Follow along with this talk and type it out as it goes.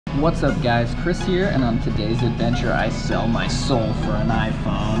What's up guys, Chris here, and on today's adventure I sell my soul for an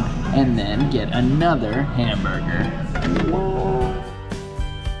iPhone and then get another hamburger.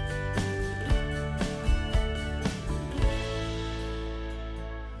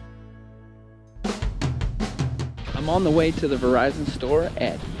 I'm on the way to the Verizon store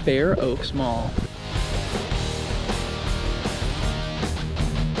at Fair Oaks Mall.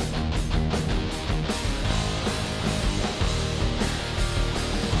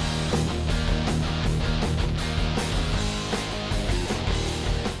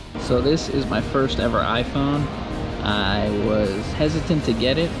 So this is my first ever iPhone. I was hesitant to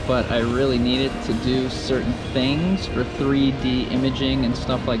get it, but I really needed to do certain things for 3D imaging and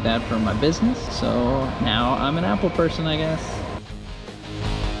stuff like that for my business. So now I'm an Apple person, I guess.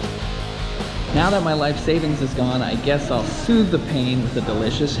 Now that my life savings is gone, I guess I'll soothe the pain with a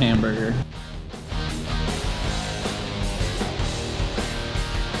delicious hamburger.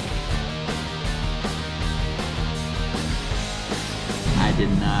 I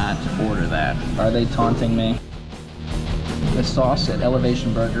did not order that. Are they taunting me? The sauce at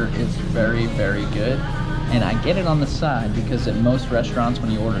Elevation Burger is very, very good. And I get it on the side because at most restaurants when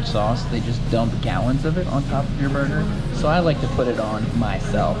you order sauce, they just dump gallons of it on top of your burger. So I like to put it on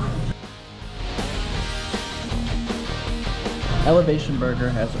myself. Elevation Burger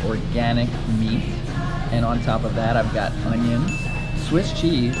has organic meat. And on top of that, I've got onions, Swiss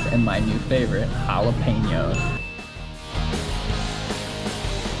cheese, and my new favorite, jalapenos.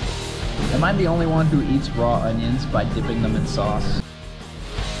 Am I the only one who eats raw onions by dipping them in sauce?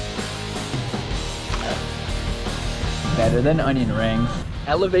 Better than onion rings.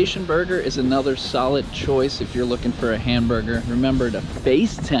 Elevation Burger is another solid choice if you're looking for a hamburger. Remember to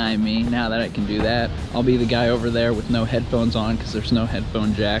FaceTime me now that I can do that. I'll be the guy over there with no headphones on because there's no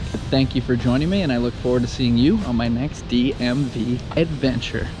headphone jack. Thank you for joining me, and I look forward to seeing you on my next DMV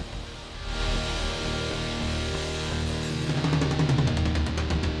adventure.